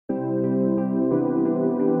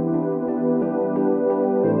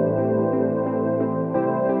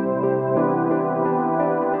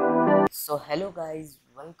So hello guys,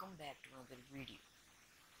 welcome back to another video.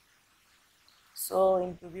 So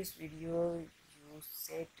in previous video you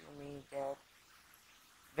said to me that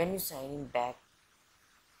when you sign in back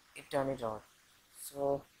it turn it on.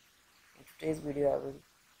 So in today's video I will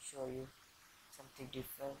show you something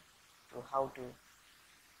different to how to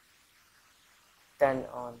turn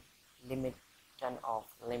off limit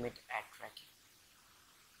ad tracking.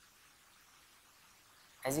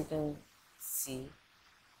 As you can see,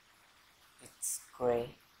 it's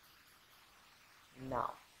gray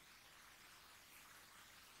now,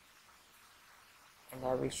 and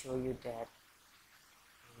I will show you that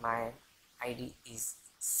my ID is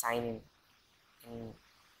sign in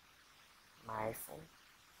my iPhone.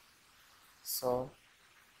 So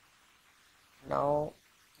now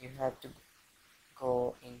you have to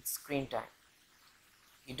go in screen time.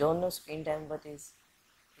 You don't know screen time, but it's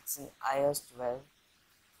in iOS 12.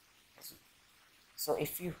 So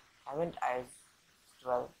if you haven't iOS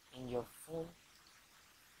 12 in your phone,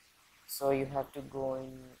 so you have to go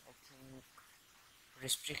in, I think,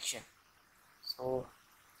 restriction. So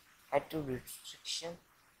head to restriction.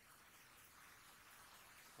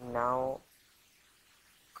 Now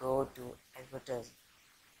go to advertising.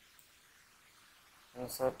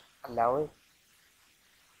 Insert allow it.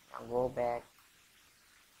 Now go back.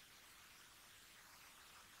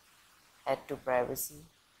 Head to privacy.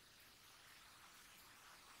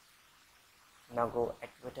 Now go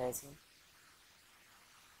advertising.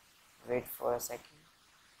 Wait for a second.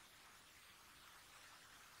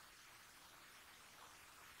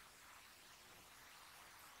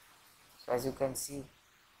 So as you can see,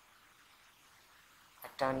 I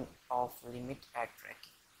turned off limit ad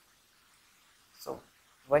tracking. So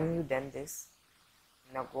when you done this,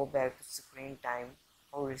 now go back to screen time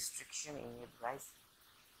or restriction in your device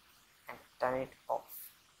and turn it off.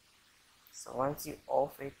 So once you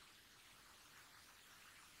off it,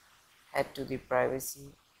 head to the privacy,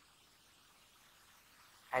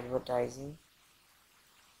 advertising.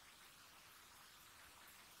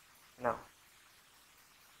 Now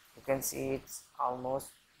you can see it's almost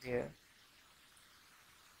there.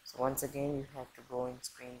 So once again you have to go in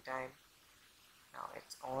screen time. Now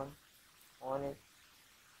it's on it,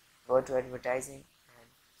 go to advertising and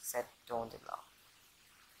set don't allow.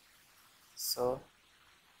 So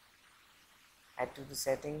head to the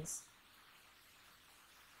settings,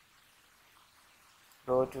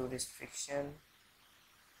 go to restriction,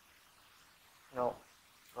 no,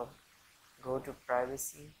 go to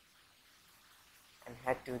privacy and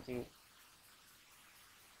head to the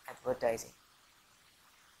advertising.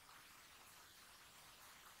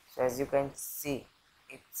 So as you can see,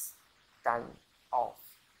 it's turned off,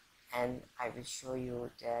 and I will show you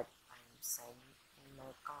that I'm signing in my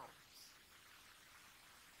account.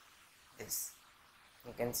 This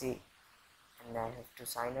you can see, and I have to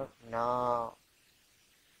sign up now.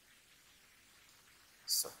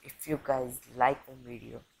 So if you guys like the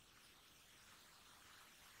video,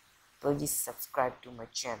 please subscribe to my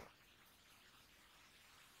channel.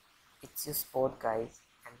 It's your support guys,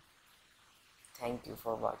 and thank you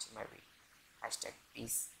for watching my video.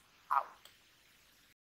 #peace.